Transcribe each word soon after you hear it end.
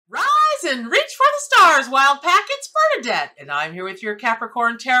Listen, reach for the stars, Wild Pack. It's Bernadette, and I'm here with your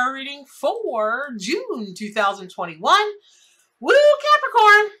Capricorn Tarot reading for June 2021. Woo,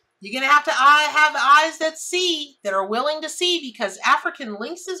 Capricorn! You're going to have have eyes that see, that are willing to see, because African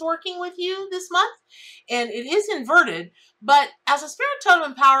Lynx is working with you this month, and it is inverted. But as a spirit totem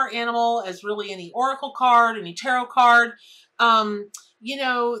and power animal, as really any oracle card, any tarot card,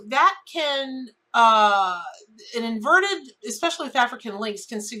 that can, an inverted, especially with African Lynx,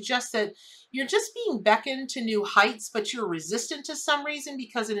 can suggest that you're just being beckoned to new heights, but you're resistant to some reason,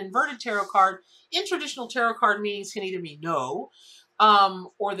 because an inverted tarot card in traditional tarot card meanings can either be no,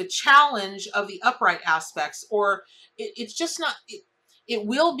 or the challenge of the upright aspects, or it's just not, it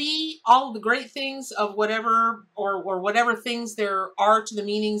will be all of the great things of whatever, or whatever things there are to the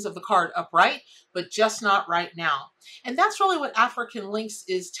meanings of the card upright, but just not right now. And that's really what African Lynx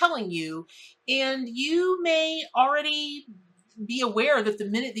is telling you. And you may already be aware that the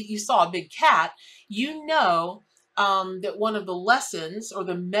minute that you saw a big cat, you know that one of the lessons or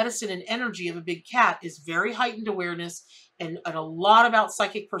the medicine and energy of a big cat is very heightened awareness and a lot about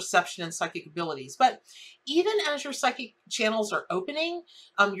psychic perception and psychic abilities. But even as your psychic channels are opening,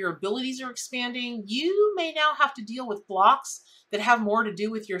 your abilities are expanding, you may now have to deal with blocks that have more to do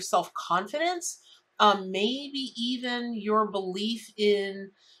with your self-confidence, maybe even your belief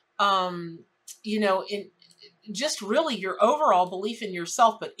in, in just really your overall belief in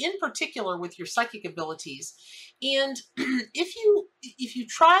yourself, but in particular with your psychic abilities. And if you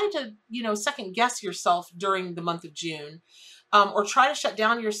try to, second guess yourself during the month of June, or try to shut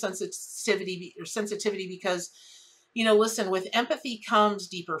down your sensitivity because, listen, with empathy comes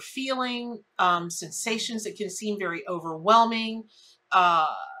deeper feeling, sensations that can seem very overwhelming,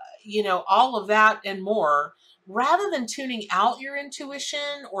 all of that and more. Rather than tuning out your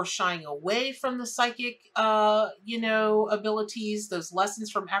intuition or shying away from the psychic, abilities, those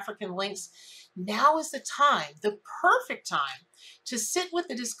lessons from African Lynx, now is the time, the perfect time, to sit with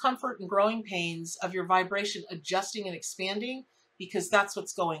the discomfort and growing pains of your vibration adjusting and expanding, because that's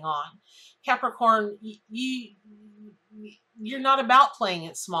what's going on. Capricorn, you're not about playing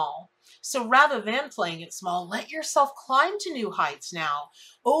it small. So rather than playing it small, let yourself climb to new heights now,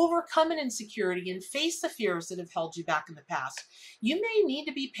 overcome an insecurity, and face the fears that have held you back in the past. You may need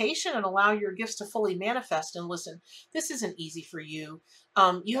to be patient and allow your gifts to fully manifest. And listen, this isn't easy for you.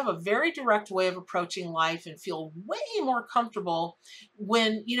 You have a very direct way of approaching life and feel way more comfortable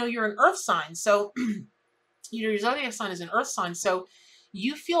when, you're an earth sign. So, your zodiac sign is an earth sign. So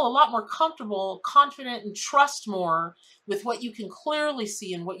you feel a lot more comfortable, confident, and trust more with what you can clearly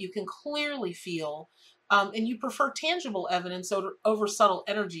see and what you can clearly feel. And you prefer tangible evidence over subtle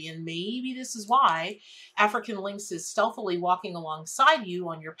energy. And maybe this is why African Lynx is stealthily walking alongside you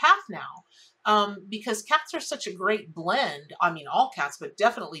on your path now. Because cats are such a great blend. I mean, all cats, but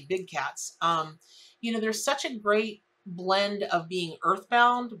definitely big cats. There's such a great blend of being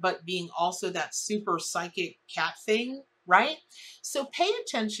earthbound, but being also that super psychic cat thing, right? So pay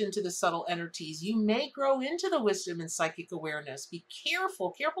attention to the subtle energies. You may grow into the wisdom and psychic awareness. Be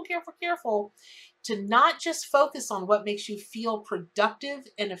careful, careful, careful, careful to not just focus on what makes you feel productive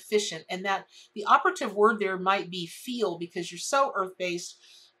and efficient. And that the operative word there might be feel, because you're so earth-based,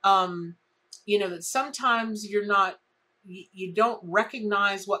 that sometimes you don't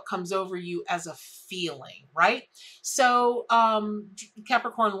recognize what comes over you as a feeling, right? So,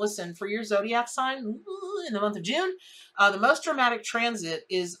 Capricorn, listen, for your zodiac sign in the month of June, the most dramatic transit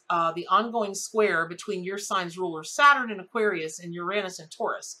is the ongoing square between your sign's ruler Saturn in Aquarius and Uranus in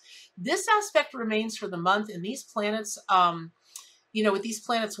Taurus. This aspect remains for the month, and these planets, with these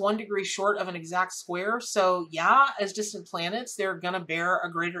planets 1 degree short of an exact square. So yeah, as distant planets, they're going to bear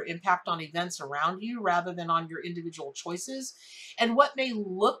a greater impact on events around you rather than on your individual choices. And what may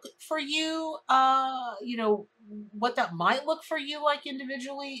look for you, what that might look for you like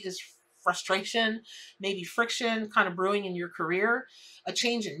individually is frustration, maybe friction kind of brewing in your career, a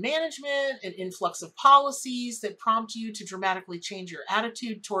change in management, an influx of policies that prompt you to dramatically change your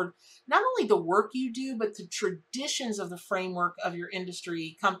attitude toward not only the work you do, but the traditions of the framework of your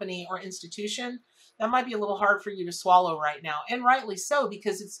industry, company, or institution. That might be a little hard for you to swallow right now, and rightly so,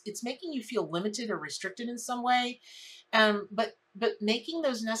 because it's making you feel limited or restricted in some way. But making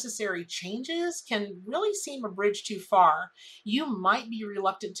those necessary changes can really seem a bridge too far. You might be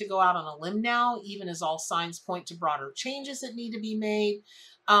reluctant to go out on a limb now, even as all signs point to broader changes that need to be made.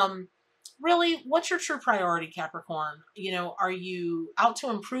 Really, what's your true priority, Capricorn? Are you out to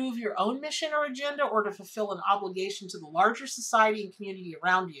improve your own mission or agenda, or to fulfill an obligation to the larger society and community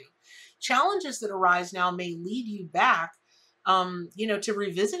around you? Challenges that arise now may lead you back, to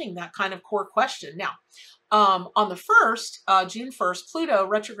revisiting that kind of core question. Now, On the 1st, June 1st, Pluto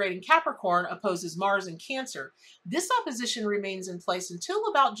retrograde in Capricorn opposes Mars in Cancer. This opposition remains in place until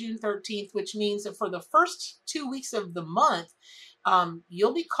about June 13th, which means that for the first 2 weeks of the month,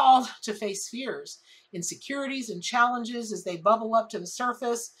 you'll be called to face fears, insecurities, and challenges as they bubble up to the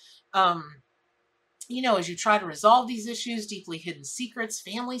surface. As you try to resolve these issues, deeply hidden secrets,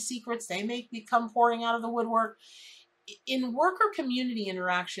 family secrets, they may become pouring out of the woodwork. In work or community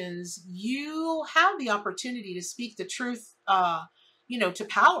interactions, you have the opportunity to speak the truth, to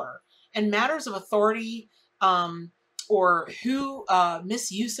power, and matters of authority, or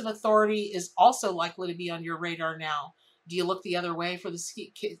misuse of authority is also likely to be on your radar now. Do you look the other way for the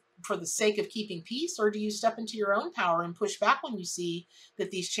sake of keeping peace, or do you step into your own power and push back when you see that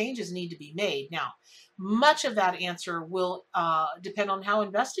these changes need to be made? Now, much of that answer will depend on how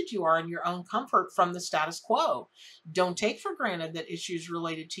invested you are in your own comfort from the status quo. Don't take for granted that issues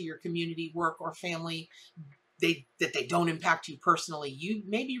related to your community, work, or family that they don't impact you personally. You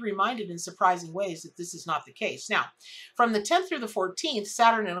may be reminded in surprising ways that this is not the case. Now, from the 10th through the 14th,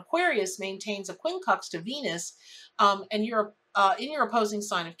 Saturn in Aquarius maintains a quincunx to Venus, and you're in your opposing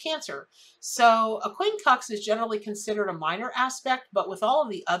sign of Cancer. So a quincunx is generally considered a minor aspect, but with all of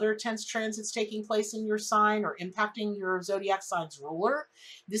the other tense transits taking place in your sign or impacting your zodiac sign's ruler,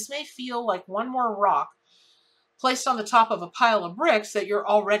 this may feel like one more rock placed on the top of a pile of bricks that you're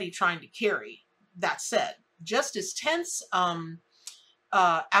already trying to carry. That said, just as tense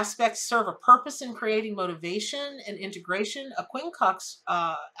aspects serve a purpose in creating motivation and integration, a quincunx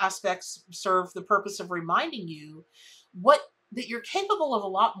aspects serve the purpose of reminding you that you're capable of a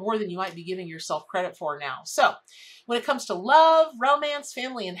lot more than you might be giving yourself credit for now. So when it comes to love, romance,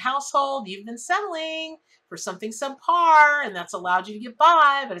 family, and household, you've been settling for something subpar, and that's allowed you to get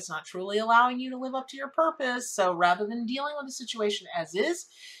by, but it's not truly allowing you to live up to your purpose. So rather than dealing with the situation as is,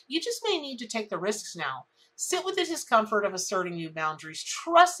 you just may need to take the risks now. Sit with the discomfort of asserting new boundaries.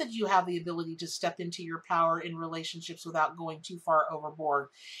 Trust that you have the ability to step into your power in relationships without going too far overboard.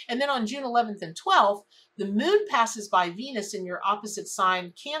 And then on June 11th and 12th, the moon passes by Venus in your opposite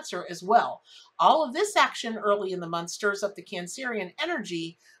sign, Cancer, as well. All of this action early in the month stirs up the Cancerian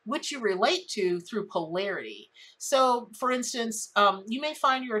energy, which you relate to through polarity. So, for instance, you may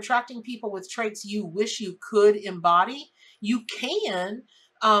find you're attracting people with traits you wish you could embody. You can,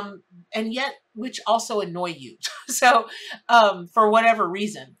 and yet which also annoy you. So for whatever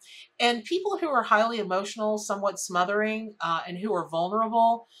reason. And people who are highly emotional, somewhat smothering, and who are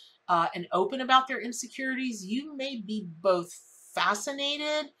vulnerable and open about their insecurities, you may be both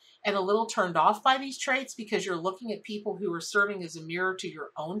fascinated and a little turned off by these traits because you're looking at people who are serving as a mirror to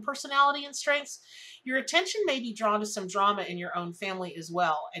your own personality and strengths. Your attention may be drawn to some drama in your own family as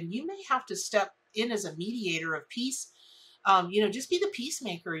well, and you may have to step in as a mediator of peace. Just be the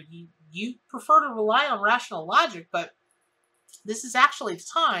peacemaker. You prefer to rely on rational logic, but this is actually the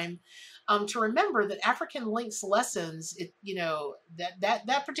time to remember that African Link's lessons,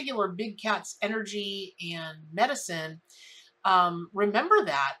 that particular big cat's energy and medicine, remember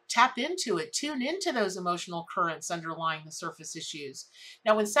that, tap into it, tune into those emotional currents underlying the surface issues.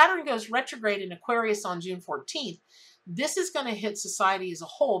 Now, when Saturn goes retrograde in Aquarius on June 14th, this is going to hit society as a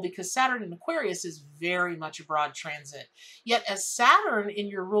whole because Saturn in Aquarius is very much a broad transit. Yet as Saturn in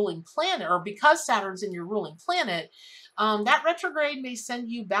your ruling planet, or because Saturn's in your ruling planet, that retrograde may send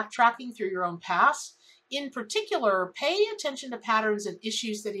you backtracking through your own past. In particular, pay attention to patterns and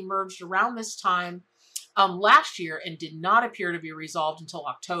issues that emerged around this time last year and did not appear to be resolved until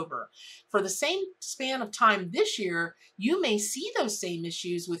October. For the same span of time this year, you may see those same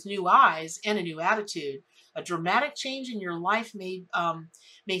issues with new eyes and a new attitude. A dramatic change in your life may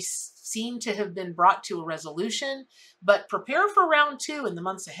seem to have been brought to a resolution, but prepare for round 2 in the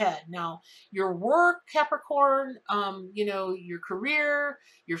months ahead. Now, your work, Capricorn, your career,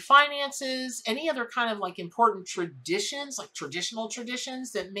 your finances, any other kind of like important traditions, like traditional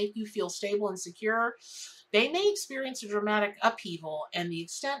traditions that make you feel stable and secure, they may experience a dramatic upheaval, and the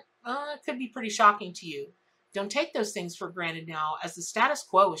extent could be pretty shocking to you. Don't take those things for granted now as the status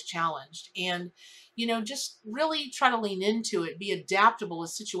quo is challenged. And, just really try to lean into it. Be adaptable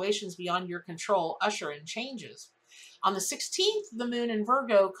as situations beyond your control usher in changes. On the 16th, the moon in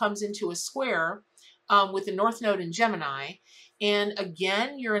Virgo comes into a square with the North Node in Gemini. And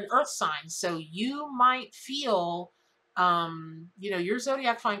again, you're an earth sign. So you might feel your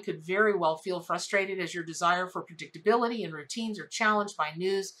zodiac sign could very well feel frustrated as your desire for predictability and routines are challenged by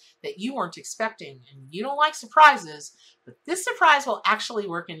news that you weren't expecting. And you don't like surprises, but this surprise will actually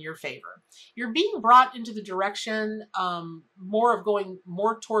work in your favor. You're being brought into the direction going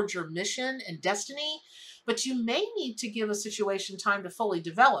more towards your mission and destiny, but you may need to give a situation time to fully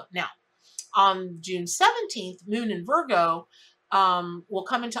develop. Now, On June 17th, Moon in Virgo will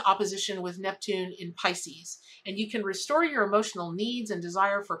come into opposition with Neptune in Pisces. And you can restore your emotional needs and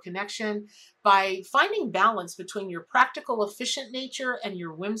desire for connection by finding balance between your practical, efficient nature and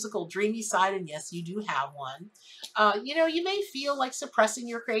your whimsical, dreamy side. And yes, you do have one. You may feel like suppressing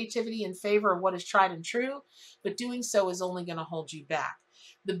your creativity in favor of what is tried and true, but doing so is only going to hold you back.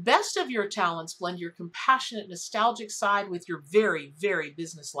 The best of your talents blend your compassionate, nostalgic side with your very, very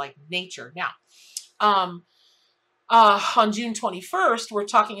businesslike nature. Now, on June 21st, we're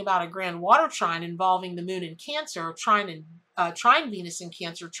talking about a grand water trine involving the moon in Cancer, trine Venus in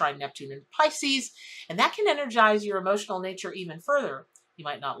Cancer, trine Neptune in Pisces, and that can energize your emotional nature even further. You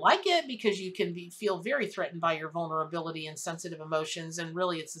might not like it because you can feel very threatened by your vulnerability and sensitive emotions, and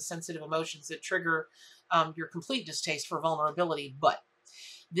really it's the sensitive emotions that trigger your complete distaste for vulnerability, but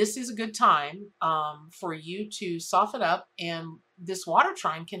this is a good time for you to soften up, and this water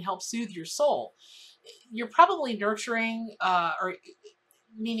trine can help soothe your soul. You're probably nurturing, or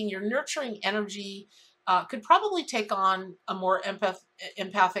meaning your nurturing energy could probably take on a more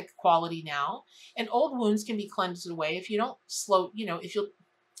empathic quality now, and old wounds can be cleansed away if you don't slow,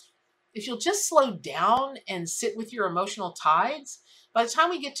 if you'll just slow down and sit with your emotional tides. By the time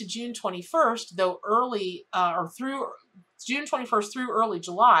we get to June 21st, though early or through June 21st through early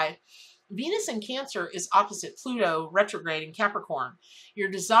July, Venus in Cancer is opposite Pluto retrograde in Capricorn. Your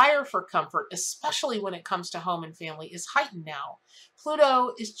desire for comfort, especially when it comes to home and family, is heightened now.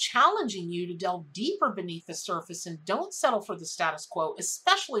 Pluto is challenging you to delve deeper beneath the surface and don't settle for the status quo,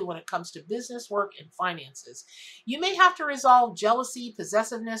 especially when it comes to business, work, and finances. You may have to resolve jealousy,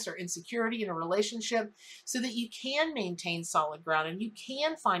 possessiveness, or insecurity in a relationship so that you can maintain solid ground and you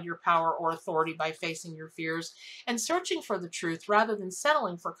can find your power or authority by facing your fears and searching for the truth rather than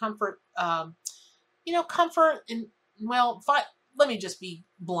settling for comfort. Comfort in, let me just be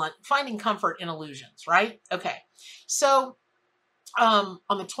blunt, finding comfort in illusions, right? Okay. So on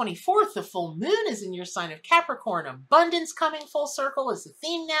the 24th, the full moon is in your sign of Capricorn. Abundance coming full circle is the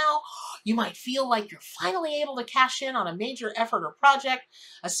theme now. You might feel like you're finally able to cash in on a major effort or project.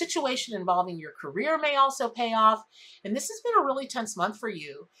 A situation involving your career may also pay off. And this has been a really tense month for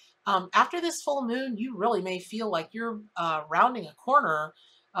you. After this full moon, you really may feel like you're rounding a corner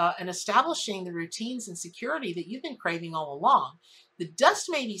and establishing the routines and security that you've been craving all along. The dust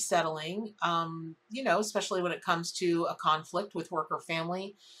may be settling, especially when it comes to a conflict with work or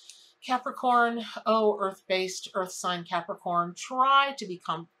family. Capricorn, earth-based, earth sign Capricorn, try to be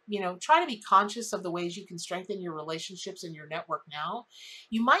conscious of the ways you can strengthen your relationships and your network now.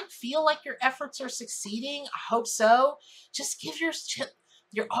 You might feel like your efforts are succeeding. I hope so. Just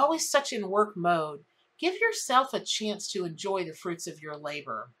you're always such in work mode. Give yourself a chance to enjoy the fruits of your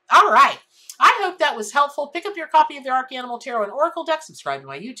labor. All right. I hope that was helpful. Pick up your copy of the Arcanimal Tarot and Oracle deck. Subscribe to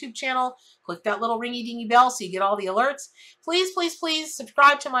my YouTube channel. Click that little ringy-dingy bell so you get all the alerts. Please, please, please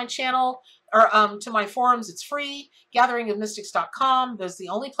subscribe to my channel or to my forums. It's free. GatheringofMystics.com. That's the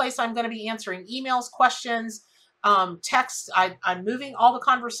only place I'm going to be answering emails, questions, text. I'm moving all the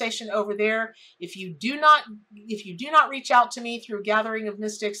conversation over there. If you do not reach out to me through Gathering of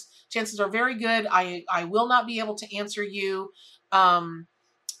Mystics, chances are very good I will not be able to answer you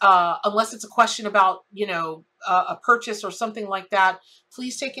unless it's a question about a purchase or something like that.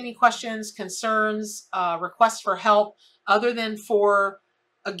 Please take any questions, concerns, requests for help other than for,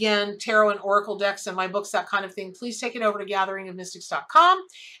 again, tarot and oracle decks and my books, that kind of thing. Please take it over to GatheringofMystics.com.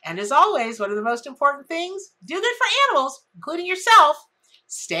 And as always, what are the most important things? Do good for animals, including yourself.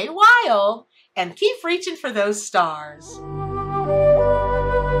 Stay wild and keep reaching for those stars.